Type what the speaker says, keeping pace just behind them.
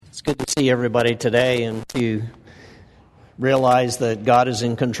It's good to see everybody today and to realize that God is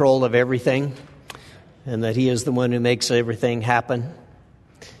in control of everything and that He is the one who makes everything happen.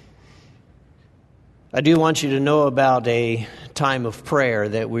 I do want you to know about a time of prayer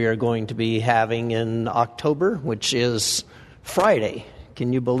that we are going to be having in October, which is Friday.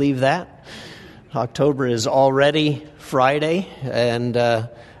 Can you believe that? October is already Friday, and I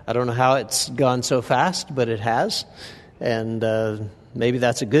don't know how it's gone so fast, but it has. And maybe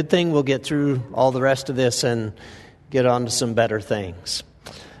that's a good thing. We'll get through all the rest of this and get on to some better things.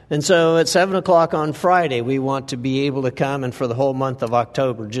 And so at 7 o'clock on Friday, we want to be able to come and for the whole month of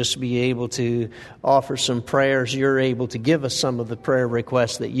October, just be able to offer some prayers. You're able to give us some of the prayer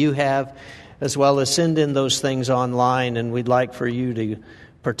requests that you have, as well as send in those things online. And we'd like for you to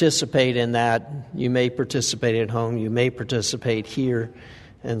participate in that. You may participate at home. You may participate here.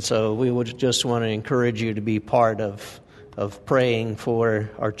 And so we would just want to encourage you to be part of praying for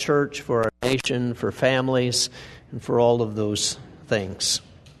our church, for our nation, for families, and for all of those things.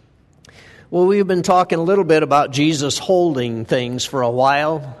 Well, we've been talking a little bit about Jesus holding things for a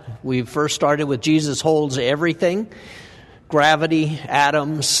while. We first started with Jesus holds everything. Gravity,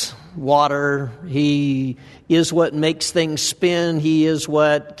 atoms, water. He is what makes things spin. He is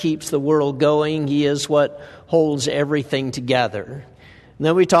what keeps the world going. He is what holds everything together. And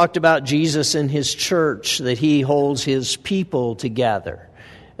then we talked about Jesus and His church, that He holds His people together.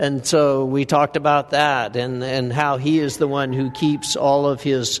 And so we talked about that and how He is the one who keeps all of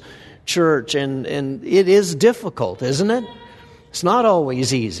His church. And it is difficult, isn't it? It's not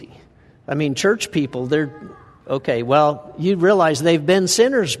always easy. I mean, church people, you realize they've been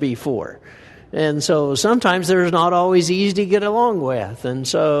sinners before. And so sometimes they're not always easy to get along with. And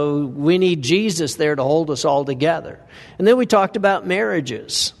so we need Jesus there to hold us all together. And then we talked about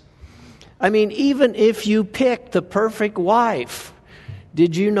marriages. I mean, even if you pick the perfect wife,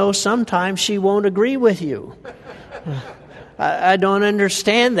 did you know sometimes she won't agree with you? I don't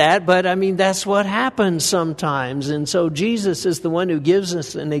understand that, but I mean, that's what happens sometimes. And so Jesus is the one who gives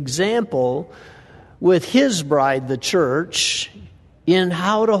us an example with His bride, the church, in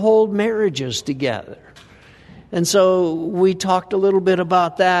how to hold marriages together. And so we talked a little bit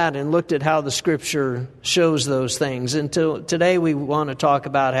about that and looked at how the Scripture shows those things. And today we want to talk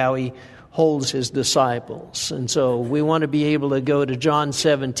about how He holds His disciples. And so we want to be able to go to John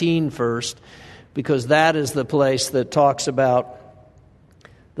 17 first, because that is the place that talks about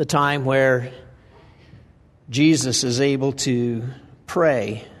the time where Jesus is able to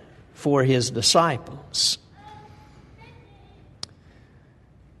pray for His disciples.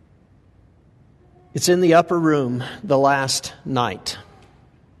 It's in the upper room the last night.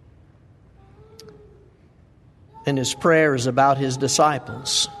 And His prayer is about His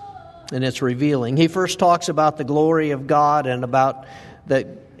disciples. And it's revealing. He first talks about the glory of God and about that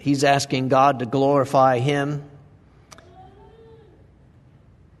He's asking God to glorify Him.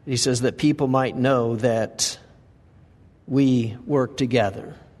 He says that people might know that we work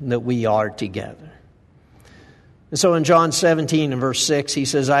together, and that we are together. And so in John 17 and verse 6, He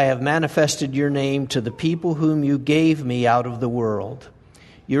says, I have manifested your name to the people whom you gave me out of the world.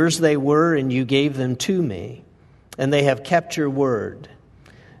 Yours they were, and you gave them to me, and they have kept your word.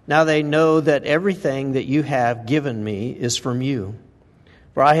 Now they know that everything that you have given me is from you.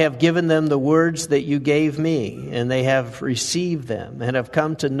 For I have given them the words that you gave me, and they have received them, and have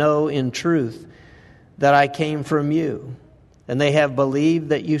come to know in truth that I came from you, and they have believed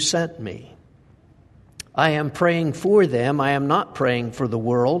that you sent me. I am praying for them. I am not praying for the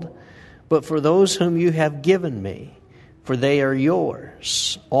world, but for those whom you have given me, for they are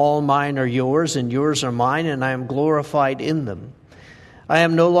yours. All mine are yours, and yours are mine, and I am glorified in them. I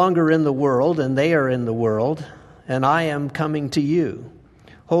am no longer in the world, and they are in the world, and I am coming to you.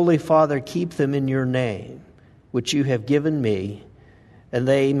 Holy Father, keep them in your name, which you have given me, and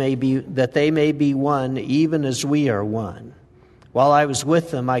that they may be one, even as we are one. While I was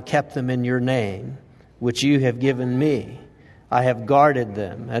with them, I kept them in your name, which you have given me. I have guarded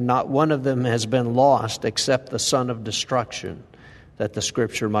them, and not one of them has been lost except the son of destruction, that the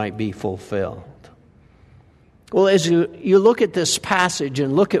Scripture might be fulfilled. Well, as you look at this passage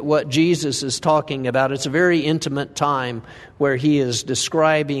and look at what Jesus is talking about, it's a very intimate time where He is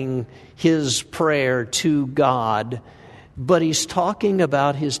describing His prayer to God, but He's talking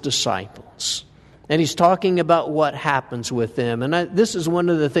about His disciples. And He's talking about what happens with them. And this is one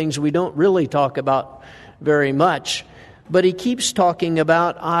of the things we don't really talk about very much, but He keeps talking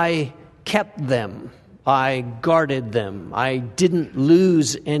about, I kept them. I guarded them. I didn't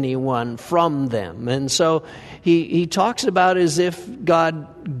lose anyone from them. And so he talks about as if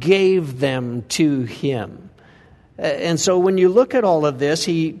God gave them to Him. And so when you look at all of this,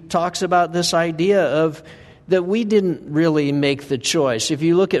 he talks about this idea of that we didn't really make the choice. If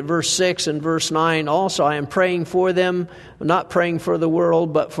you look at verse 6 and verse 9 also, I am praying for them, not praying for the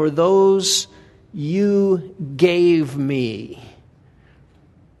world, but for those you gave me.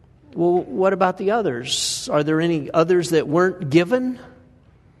 Well, what about the others? Are there any others that weren't given?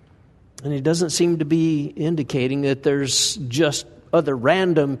 And it doesn't seem to be indicating that there's just other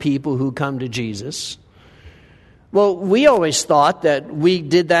random people who come to Jesus. Well, we always thought that we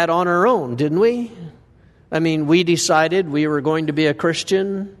did that on our own, didn't we? I mean, we decided we were going to be a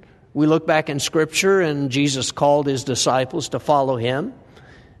Christian. We look back in Scripture and Jesus called His disciples to follow Him.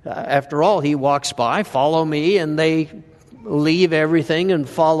 After all, He walks by, follow me, and they leave everything and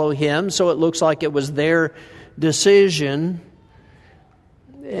follow Him. So it looks like it was their decision.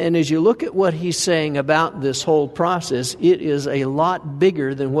 And as you look at what He's saying about this whole process, it is a lot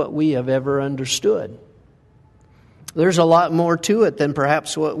bigger than what we have ever understood. There's a lot more to it than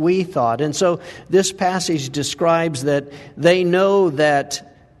perhaps what we thought. And so this passage describes that they know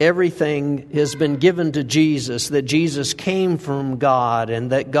that everything has been given to Jesus, that Jesus came from God,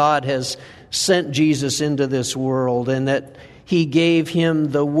 and that God has sent Jesus into this world, and that He gave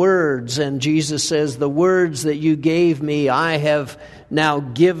Him the words. And Jesus says, the words that you gave me, I have now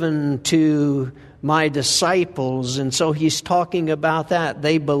given to my disciples. And so He's talking about that.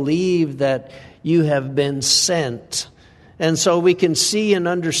 They believe that you have been sent. And so we can see and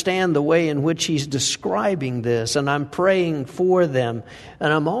understand the way in which He's describing this. And I'm praying for them.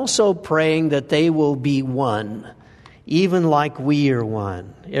 And I'm also praying that they will be one, even like we are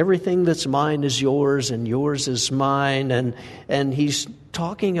one. Everything that's mine is yours, and yours is mine. And He's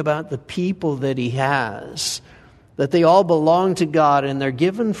talking about the people that He has, that they all belong to God, and they're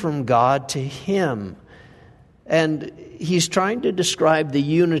given from God to Him. And He's trying to describe the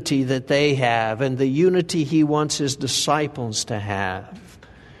unity that they have and the unity He wants His disciples to have.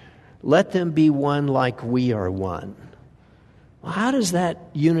 Let them be one like we are one. Well, how does that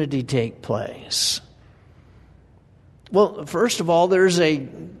unity take place? Well, first of all, there's a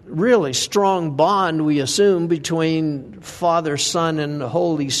really strong bond, we assume, between Father, Son, and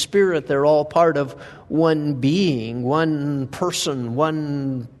Holy Spirit. They're all part of one being, one person,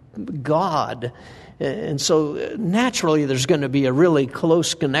 one God. And so naturally there's going to be a really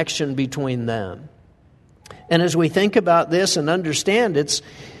close connection between them. And as we think about this and understand, it's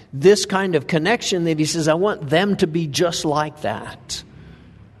this kind of connection that He says, I want them to be just like that.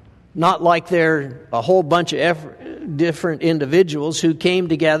 Not like they're a whole bunch of different individuals who came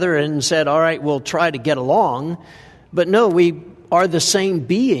together and said, all right, we'll try to get along. But no, we are the same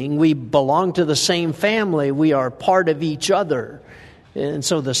being. We belong to the same family. We are part of each other. And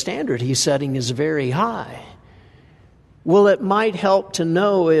so the standard He's setting is very high. Well, it might help to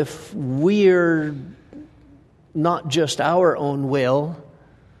know if we're not just our own will,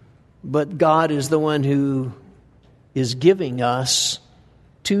 but God is the one who is giving us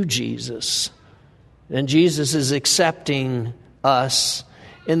to Jesus. And Jesus is accepting us,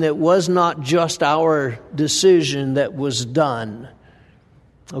 and that was not just our decision that was done.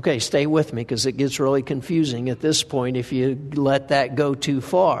 Okay, stay with me, because it gets really confusing at this point if you let that go too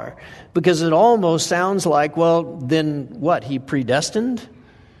far. Because it almost sounds like, well, then what? He predestined?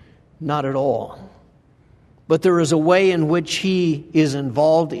 Not at all. But there is a way in which He is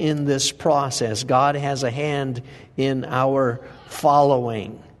involved in this process. God has a hand in our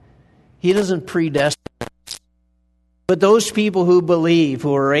following. He doesn't predestine us. But those people who believe,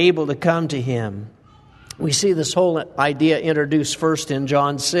 who are able to come to Him, we see this whole idea introduced first in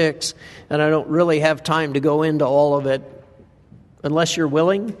John 6, and I don't really have time to go into all of it unless you're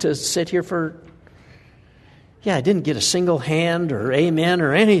willing to sit here for... Yeah, I didn't get a single hand or amen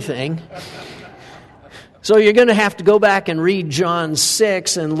or anything. So you're going to have to go back and read John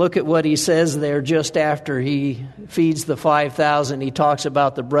 6 and look at what He says there just after He feeds the 5,000. He talks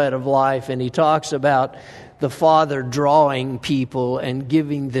about the bread of life, and He talks about the Father drawing people and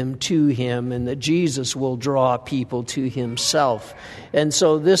giving them to Him, and that Jesus will draw people to Himself. And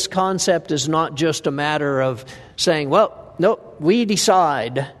so this concept is not just a matter of saying, well, no, we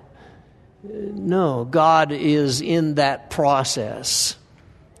decide. No, God is in that process.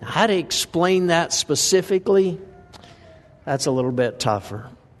 How to explain that specifically, that's a little bit tougher.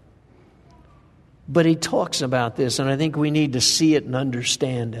 But He talks about this, and I think we need to see it and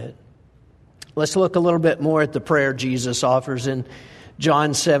understand it. Let's look a little bit more at the prayer Jesus offers in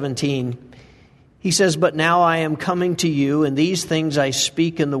John 17. He says, but now I am coming to you, and these things I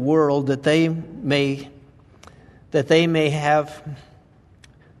speak in the world, that they may have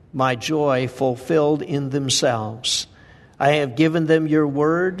my joy fulfilled in themselves. I have given them your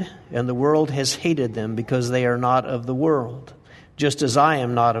word, and the world has hated them because they are not of the world, just as I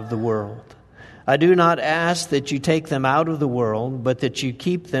am not of the world. I do not ask that you take them out of the world, but that you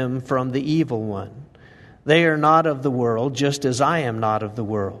keep them from the evil one. They are not of the world, just as I am not of the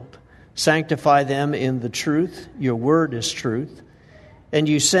world. Sanctify them in the truth. Your word is truth. And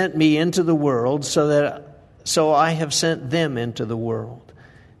you sent me into the world, so I have sent them into the world.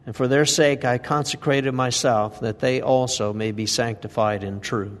 And for their sake I consecrated myself, that they also may be sanctified in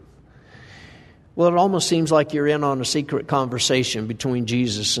truth. Well, it almost seems like you're in on a secret conversation between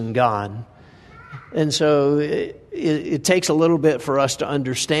Jesus and God. And so it takes a little bit for us to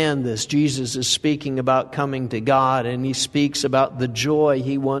understand this. Jesus is speaking about coming to God, and he speaks about the joy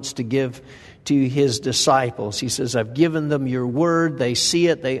he wants to give to his disciples. He says, I've given them your word. They see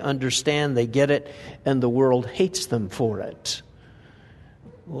it, they understand, they get it, and the world hates them for it.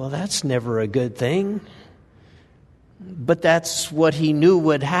 Well, that's never a good thing. But that's what he knew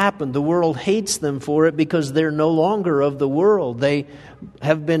would happen. The world hates them for it because they're no longer of the world. They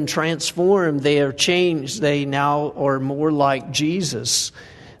have been transformed. They are changed. They now are more like Jesus.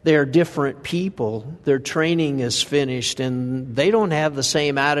 They are different people. Their training is finished, and they don't have the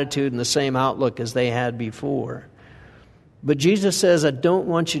same attitude and the same outlook as they had before. But Jesus says, I don't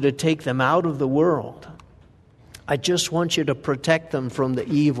want you to take them out of the world. I just want you to protect them from the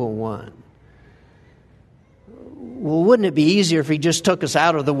evil one. Well, wouldn't it be easier if he just took us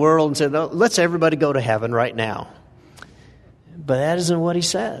out of the world and said, oh, let's everybody go to heaven right now? But that isn't what he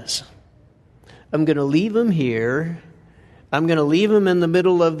says. I'm going to leave them here. I'm going to leave them in the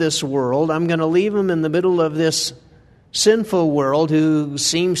middle of this world. I'm going to leave them in the middle of this sinful world who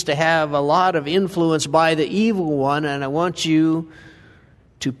seems to have a lot of influence by the evil one, and I want you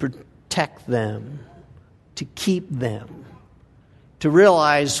to protect them, to keep them, to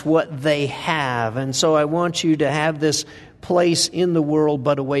realize what they have. And so I want you to have this place in the world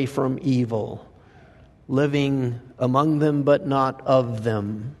but away from evil, living among them but not of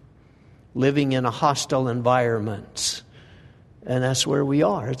them, living in a hostile environment. And that's where we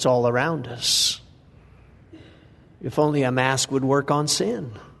are. It's all around us. If only a mask would work on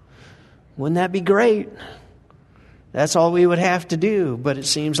sin. Wouldn't that be great? That's all we would have to do, but it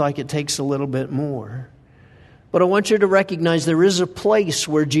seems like it takes a little bit more. But I want you to recognize there is a place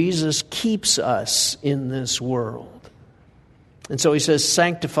where Jesus keeps us in this world. And so he says,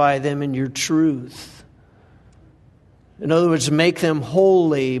 sanctify them in your truth. In other words, make them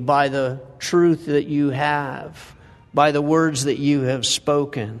holy by the truth that you have, by the words that you have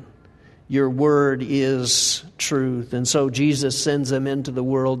spoken. Your word is truth. And so Jesus sends them into the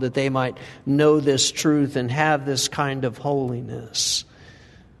world that they might know this truth and have this kind of holiness.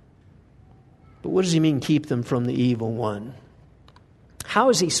 But what does he mean, keep them from the evil one? How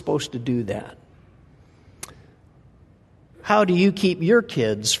is he supposed to do that? How do you keep your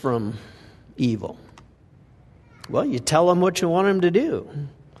kids from evil? Well, you tell them what you want them to do.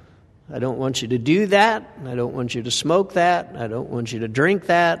 I don't want you to do that. I don't want you to smoke that. I don't want you to drink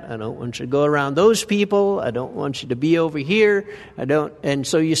that. I don't want you to go around those people. I don't want you to be over here. And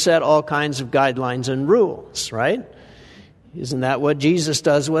so you set all kinds of guidelines and rules, right? Isn't that what Jesus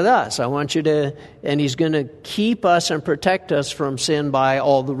does with us? I want you to, and he's going to keep us and protect us from sin by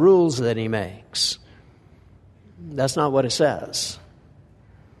all the rules that he makes. That's not what it says.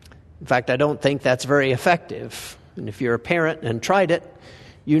 In fact, I don't think that's very effective. And if you're a parent and tried it,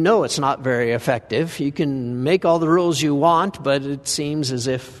 you know it's not very effective. You can make all the rules you want, but it seems as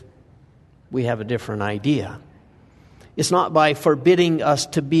if we have a different idea. It's not by forbidding us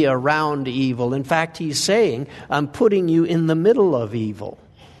to be around evil. In fact, he's saying, I'm putting you in the middle of evil.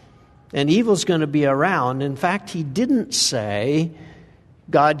 And evil's going to be around. In fact, he didn't say,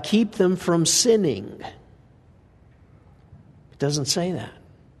 God, keep them from sinning. It doesn't say that.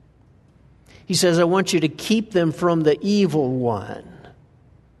 He says, I want you to keep them from the evil one.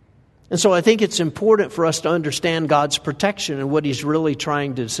 And so I think it's important for us to understand God's protection and what he's really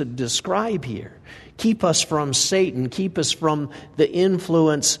trying to describe here. Keep us from Satan. Keep us from the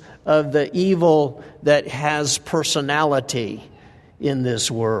influence of the evil that has personality in this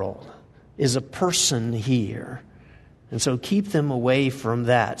world, is a person here. And so keep them away from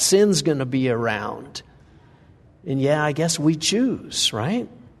that. Sin's going to be around. And yeah, I guess we choose, right?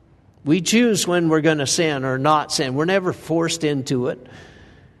 We choose when we're going to sin or not sin. We're never forced into it.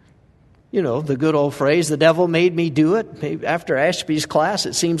 You know, the good old phrase, the devil made me do it. Maybe after Ashby's class,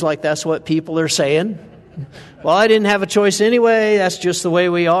 it seems like that's what people are saying. Well, I didn't have a choice anyway. That's just the way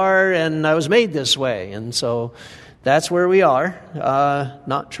we are, and I was made this way. And so that's where we are.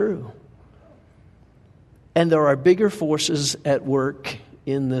 Not true. And there are bigger forces at work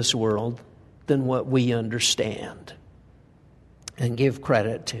in this world than what we understand. and give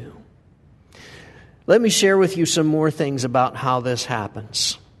credit to. Let me share with you some more things about how this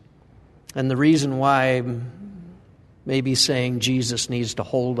happens and the reason why I'm maybe saying Jesus needs to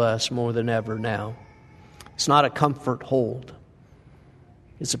hold us more than ever now. It's not a comfort hold.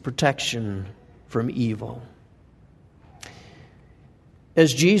 It's a protection from evil.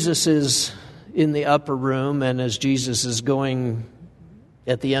 As Jesus is in the upper room and as Jesus is going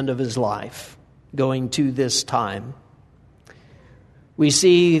at the end of his life, going to this time, we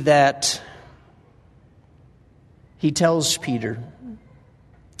see that he tells Peter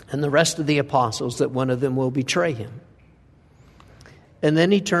and the rest of the apostles that one of them will betray him. And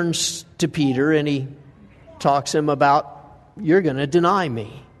then he turns to Peter and he talks to him about, you're going to deny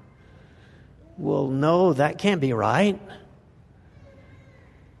me. Well, no, that can't be right.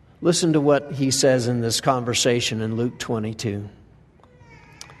 Listen to what he says in this conversation in Luke 22.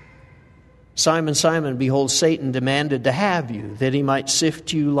 Simon, Simon, behold, Satan demanded to have you, that he might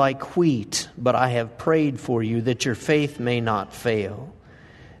sift you like wheat. But I have prayed for you, that your faith may not fail.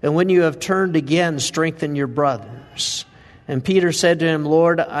 And when you have turned again, strengthen your brothers. And Peter said to him,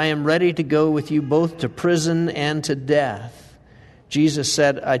 Lord, I am ready to go with you both to prison and to death. Jesus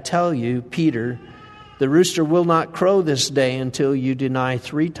said, I tell you, Peter, the rooster will not crow this day until you deny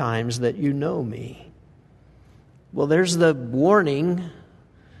 3 times that you know me. Well, there's the warning.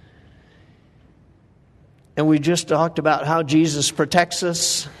 And we just talked about how Jesus protects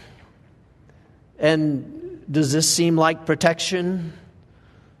us. And does this seem like protection?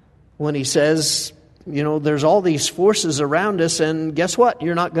 When he says, you know, there's all these forces around us, and guess what?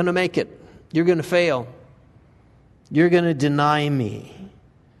 You're not going to make it. You're going to fail. You're going to deny me.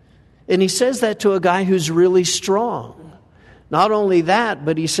 And he says that to a guy who's really strong. Not only that,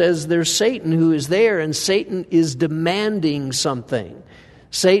 but he says there's Satan who is there, and Satan is demanding something.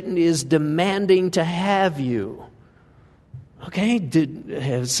 Satan is demanding to have you. Okay,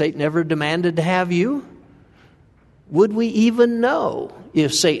 has Satan ever demanded to have you? Would we even know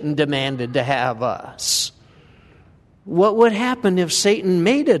if Satan demanded to have us? What would happen if Satan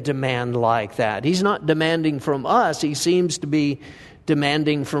made a demand like that? He's not demanding from us. He seems to be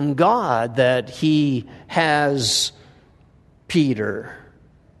demanding from God that he has Peter.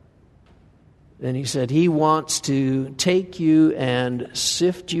 And he said he wants to take you and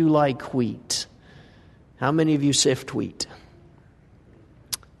sift you like wheat. How many of you sift wheat?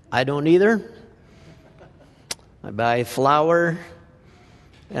 I don't either. I buy flour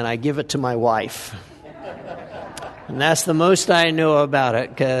and I give it to my wife. And that's the most I know about it,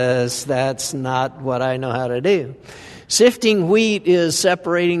 because that's not what I know how to do. Sifting wheat is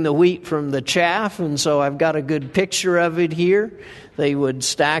separating the wheat from the chaff, and so I've got a good picture of it here. They would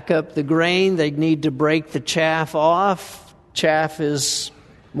stack up the grain. They'd need to break the chaff off. Chaff is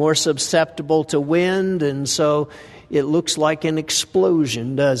more susceptible to wind, and so it looks like an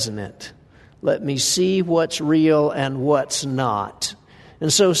explosion, doesn't it? Let me see what's real and what's not.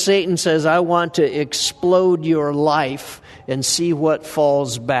 And so Satan says, I want to explode your life and see what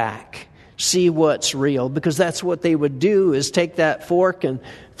falls back. See what's real. Because that's what they would do, is take that fork and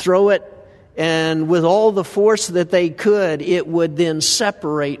throw it, and with all the force that they could, it would then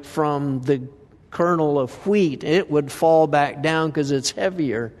separate from the kernel of wheat. It would fall back down because it's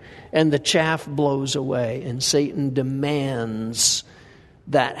heavier, and the chaff blows away. And Satan demands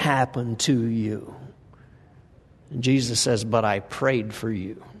that happen to you. And Jesus says, but I prayed for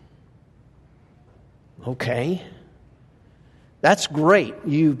you. Okay. That's great.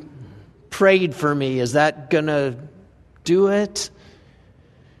 You prayed for me. Is that going to do it?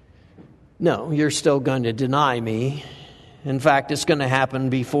 No, you're still going to deny me. In fact, it's going to happen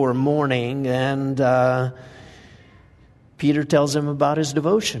before morning. And Peter tells him about his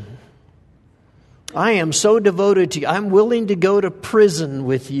devotion. I am so devoted to you. I'm willing to go to prison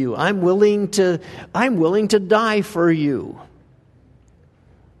with you. I'm willing to die for you.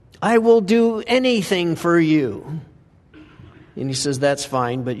 I will do anything for you. And he says, that's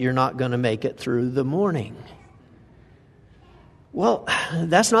fine, but you're not going to make it through the morning. Well,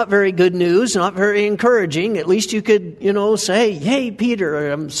 that's not very good news, not very encouraging. At least you could, say, hey,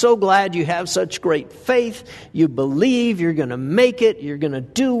 Peter, I'm so glad you have such great faith. You believe you're going to make it. You're going to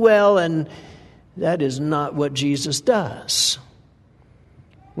do well. And that is not what Jesus does,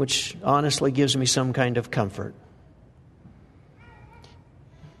 which honestly gives me some kind of comfort.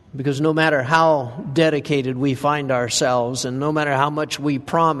 Because no matter how dedicated we find ourselves, and no matter how much we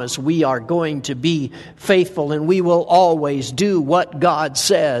promise, we are going to be faithful, and we will always do what God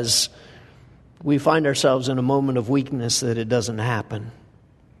says, we find ourselves in a moment of weakness that it doesn't happen.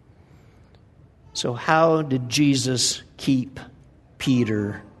 So how did Jesus keep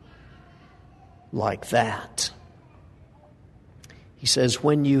Peter like that? He says,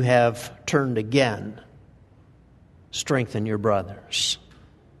 when you have turned again, strengthen your brothers.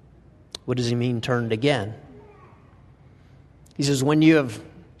 What does he mean, turned again? He says, when you have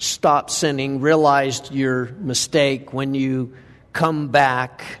stopped sinning, realized your mistake, when you come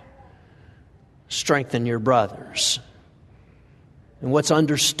back, strengthen your brothers. And what's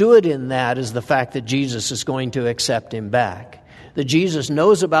understood in that is the fact that Jesus is going to accept him back. That Jesus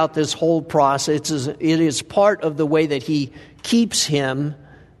knows about this whole process. It is part of the way that he keeps him.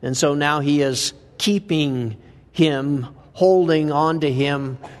 And so now he is keeping him, holding on to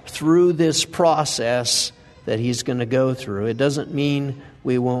him through this process that he's going to go through. It doesn't mean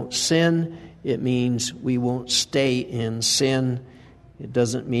we won't sin. It means we won't stay in sin. It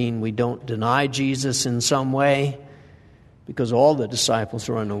doesn't mean we don't deny Jesus in some way, because all the disciples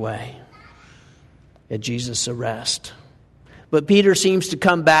run away at Jesus' arrest. But Peter seems to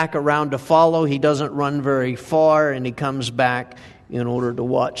come back around to follow. He doesn't run very far, and he comes back in order to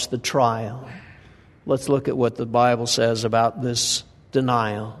watch the trial. Let's look at what the Bible says about this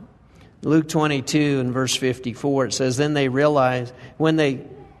denial. Luke 22 and verse 54, it says, Then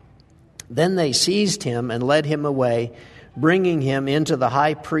they seized him and led him away, bringing him into the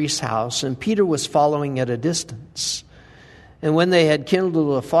high priest's house, and Peter was following at a distance. And when they had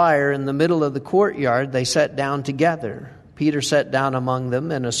kindled a fire in the middle of the courtyard, they sat down together. Peter sat down among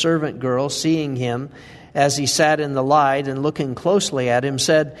them, and a servant girl, seeing him as he sat in the light and looking closely at him,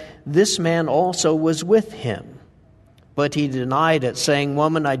 said, This man also was with him. But he denied it, saying,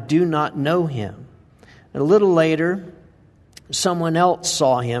 Woman, I do not know him. And a little later, someone else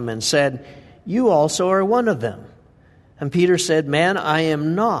saw him and said, You also are one of them. And Peter said, Man, I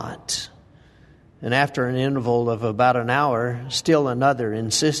am not. And after an interval of about an hour, still another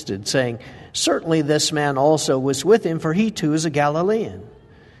insisted, saying, Certainly this man also was with him, for he too is a Galilean.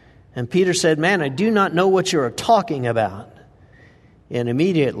 And Peter said, Man, I do not know what you are talking about. And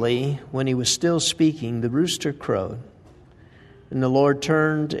immediately, when he was still speaking, the rooster crowed. And the Lord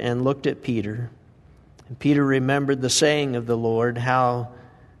turned and looked at Peter. And Peter remembered the saying of the Lord, how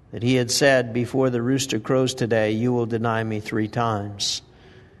that he had said, Before the rooster crows today, you will deny me 3 times.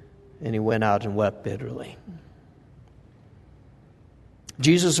 And he went out and wept bitterly.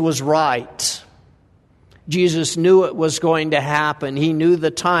 Jesus was right. Jesus knew it was going to happen. He knew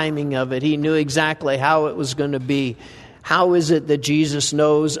the timing of it. He knew exactly how it was going to be. How is it that Jesus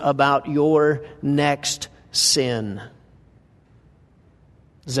knows about your next sin?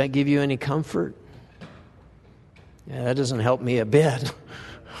 Does that give you any comfort? Yeah, that doesn't help me a bit.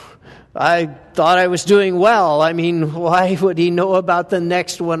 I thought I was doing well. I mean, why would he know about the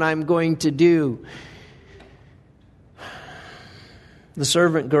next one I'm going to do? The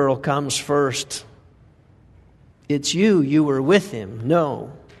servant girl comes first. It's you were with him.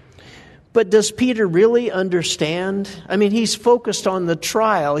 No. But does Peter really understand? I mean, he's focused on the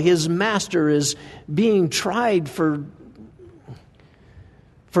trial. His master is being tried for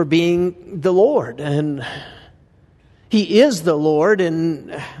being the Lord. And he is the Lord,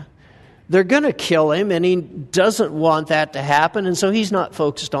 and they're going to kill him, and he doesn't want that to happen. And so he's not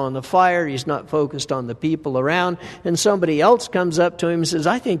focused on the fire. He's not focused on the people around. And somebody else comes up to him and says,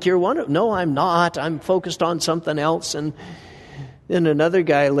 I think you're one of them. No, I'm not. I'm focused on something else. And then another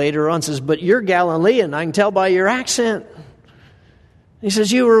guy later on says, but you're Galilean. I can tell by your accent. He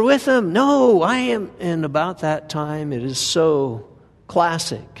says, you were with him. No, I am. And about that time, it is so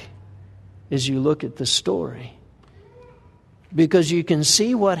classic as you look at the story. Because you can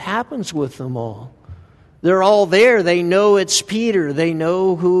see what happens with them all. They're all there. They know it's Peter. They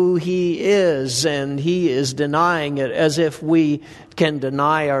know who he is. And he is denying it as if we can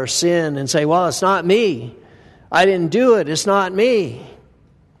deny our sin and say, well, it's not me. I didn't do it. It's not me.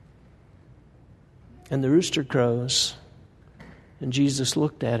 And the rooster crows. And Jesus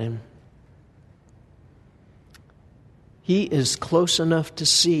looked at him. He is close enough to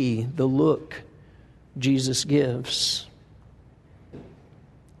see the look Jesus gives.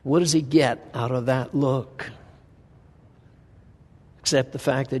 What does he get out of that look? Except the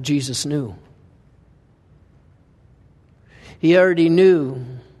fact that Jesus knew. He already knew.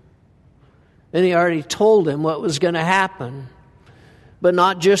 And he already told him what was going to happen. But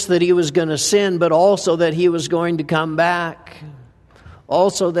not just that he was going to sin, but also that he was going to come back.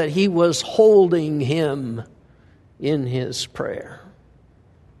 Also that he was holding him in his prayer.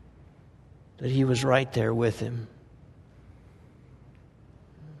 That he was right there with him.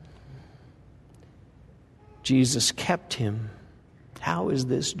 Jesus kept him. How is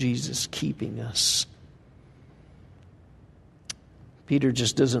this Jesus keeping us? Peter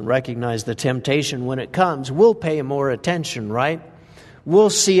just doesn't recognize the temptation when it comes. We'll pay more attention, right? We'll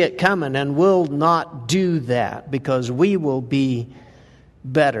see it coming and we'll not do that because we will be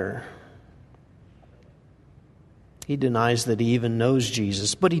better. He denies that he even knows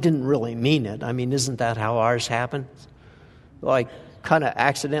Jesus, but he didn't really mean it. I mean, isn't that how ours happens? Like, kind of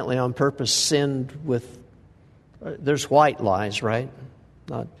accidentally on purpose sinned with... there's white lies, right?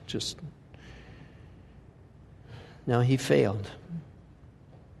 Not just... No, he failed.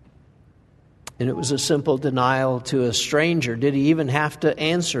 And it was a simple denial to a stranger. Did he even have to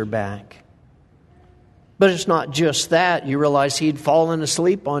answer back? But it's not just that. You realize he'd fallen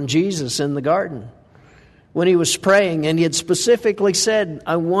asleep on Jesus in the garden when he was praying, and he had specifically said,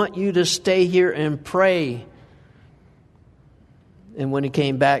 I want you to stay here and pray. And when he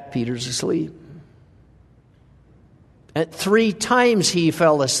came back, Peter's asleep. At 3 times he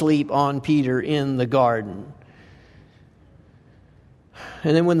fell asleep on Peter in the garden.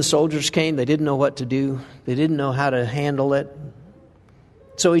 And then when the soldiers came, they didn't know what to do. They didn't know how to handle it.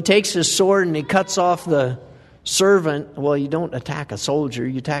 So he takes his sword and he cuts off the servant. Well, you don't attack a soldier.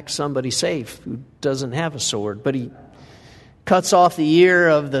 You attack somebody safe who doesn't have a sword. But he cuts off the ear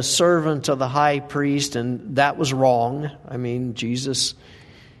of the servant of the high priest, and that was wrong. I mean, Jesus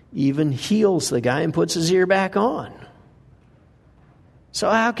even heals the guy and puts his ear back on. So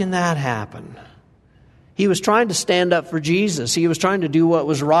how can that happen? He was trying to stand up for Jesus. He was trying to do what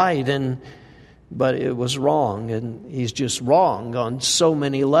was right, but it was wrong. And he's just wrong on so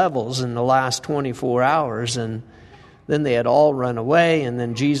many levels in the last 24 hours. And then they had all run away, and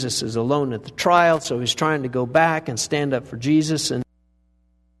then Jesus is alone at the trial, so he's trying to go back and stand up for Jesus. And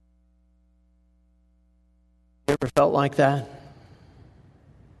you ever felt like that?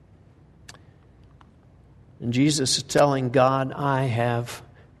 And Jesus is telling God, I have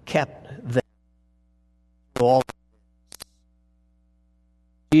kept them. All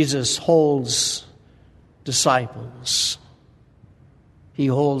Jesus holds disciples. He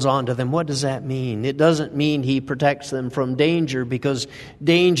holds on to them. What does that mean? It doesn't mean he protects them from danger, because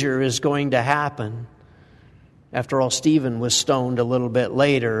danger is going to happen. After all, Stephen was stoned a little bit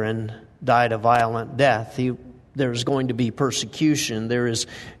later and died a violent death. There's going to be persecution. There is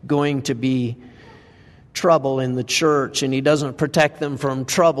going to be trouble in the church, and he doesn't protect them from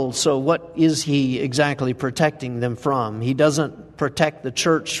trouble. So what is he exactly protecting them from? He doesn't protect the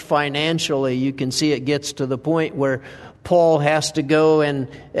church financially. You can see it gets to the point where Paul has to go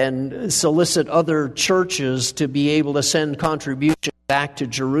and solicit other churches to be able to send contributions back to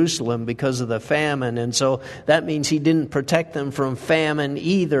Jerusalem because of the famine. And so that means he didn't protect them from famine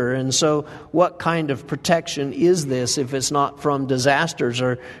either. And so what kind of protection is this if it's not from disasters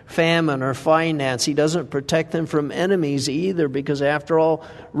or famine or finance? He doesn't protect them from enemies either, because after all,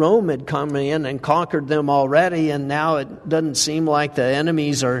 Rome had come in and conquered them already, and now it doesn't seem like the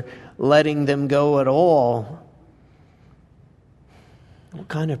enemies are letting them go at all. What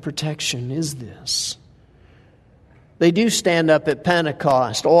kind of protection is this? They do stand up at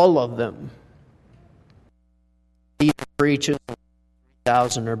Pentecost, all of them. Peter preaches,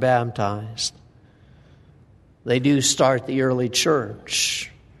 3,000 are baptized. They do start the early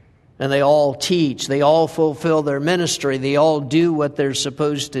church. And they all teach. They all fulfill their ministry. They all do what they're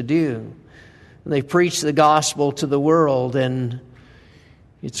supposed to do. And they preach the gospel to the world, and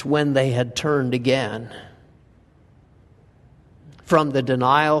it's when they had turned again from the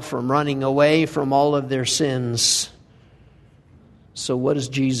denial, from running away from all of their sins. So what does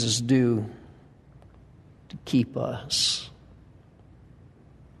Jesus do to keep us?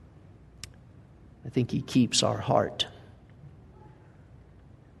 I think he keeps our heart.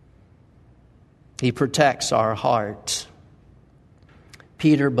 He protects our heart.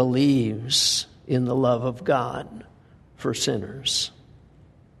 Peter believes in the love of God for sinners.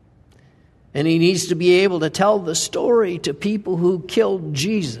 And he needs to be able to tell the story to people who killed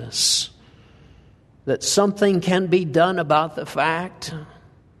Jesus, that something can be done about the fact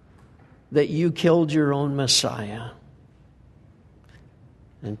that you killed your own Messiah.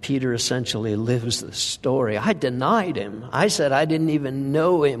 And Peter essentially lives the story. I denied him. I said I didn't even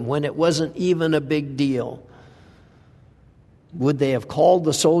know him when it wasn't even a big deal. Would they have called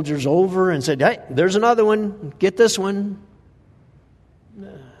the soldiers over and said, hey, there's another one, get this one?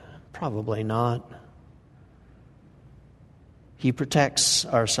 Probably not. He protects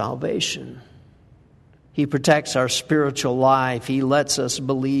our salvation. He protects our spiritual life. He lets us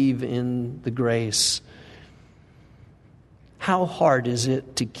believe in the grace. How hard is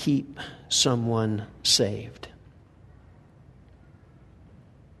it to keep someone saved?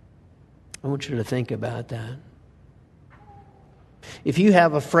 I want you to think about that. If you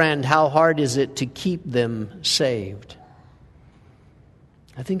have a friend, how hard is it to keep them saved?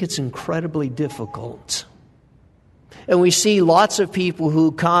 I think it's incredibly difficult. And we see lots of people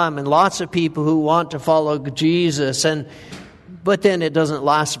who come and lots of people who want to follow Jesus, and But then it doesn't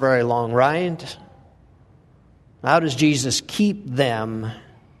last very long, right? How does Jesus keep them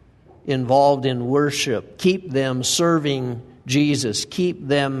involved in worship, keep them serving Jesus, keep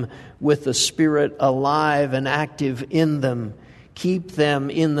them with the Spirit alive and active in them, keep them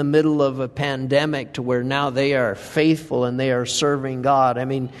in the middle of a pandemic to where now they are faithful and they are serving God? I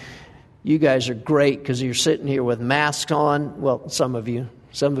mean, you guys are great because you're sitting here with masks on. Well, some of you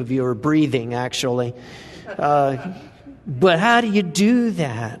are breathing, actually. But how do you do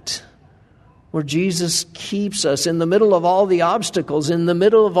that? Where Jesus keeps us in the middle of all the obstacles, in the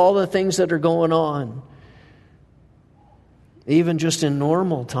middle of all the things that are going on. Even just in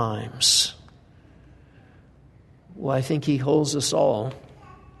normal times. Well, I think He holds us all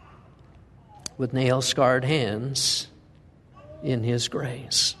with nail-scarred hands in His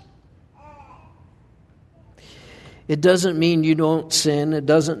grace. It doesn't mean you don't sin. It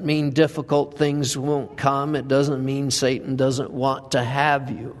doesn't mean difficult things won't come. It doesn't mean Satan doesn't want to have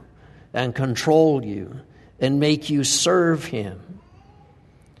you and control you and make you serve him.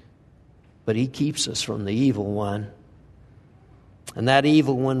 But he keeps us from the evil one. And that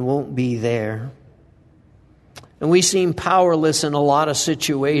evil one won't be there. And we seem powerless in a lot of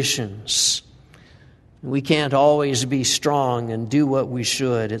situations. We can't always be strong and do what we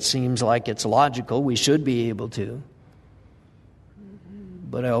should. It seems like it's logical. We should be able to.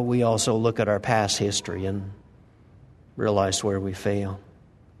 But we also look at our past history and realize where we fail.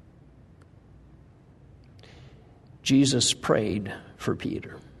 Jesus prayed for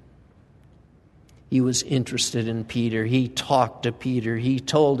Peter. He was interested in Peter. He talked to Peter. He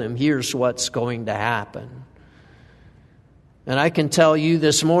told him, here's what's going to happen. And I can tell you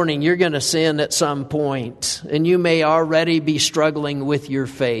this morning, you're going to sin at some point. And you may already be struggling with your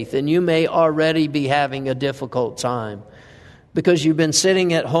faith. And you may already be having a difficult time. Because you've been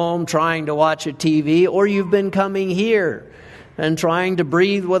sitting at home trying to watch a TV. Or you've been coming here and trying to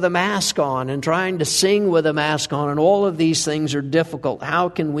breathe with a mask on. And trying to sing with a mask on. And all of these things are difficult. How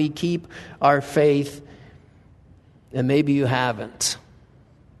can we keep our faith? And maybe you haven't.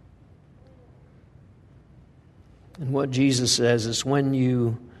 And what Jesus says is when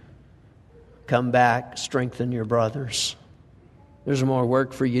you come back, strengthen your brothers. There's more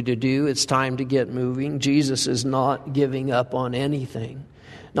work for you to do. It's time to get moving. Jesus is not giving up on anything,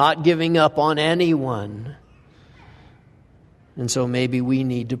 not giving up on anyone. And so maybe we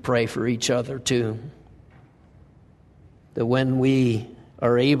need to pray for each other too. That when we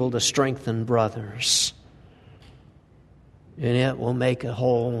are able to strengthen brothers, and it will make a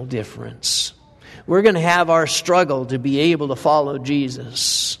whole difference. We're going to have our struggle to be able to follow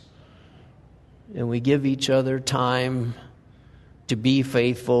Jesus. And we give each other time to be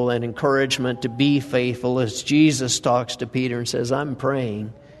faithful and encouragement to be faithful as Jesus talks to Peter and says, I'm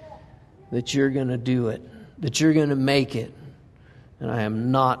praying that you're going to do it, that you're going to make it, and I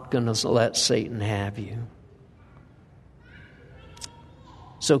am not going to let Satan have you.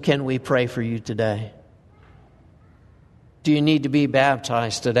 So can we pray for you today? Do you need to be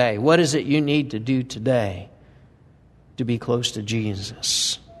baptized today? What is it you need to do today to be close to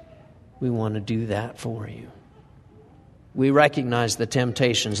Jesus? We want to do that for you. We recognize the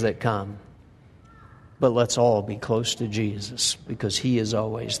temptations that come, but let's all be close to Jesus because He is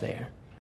always there.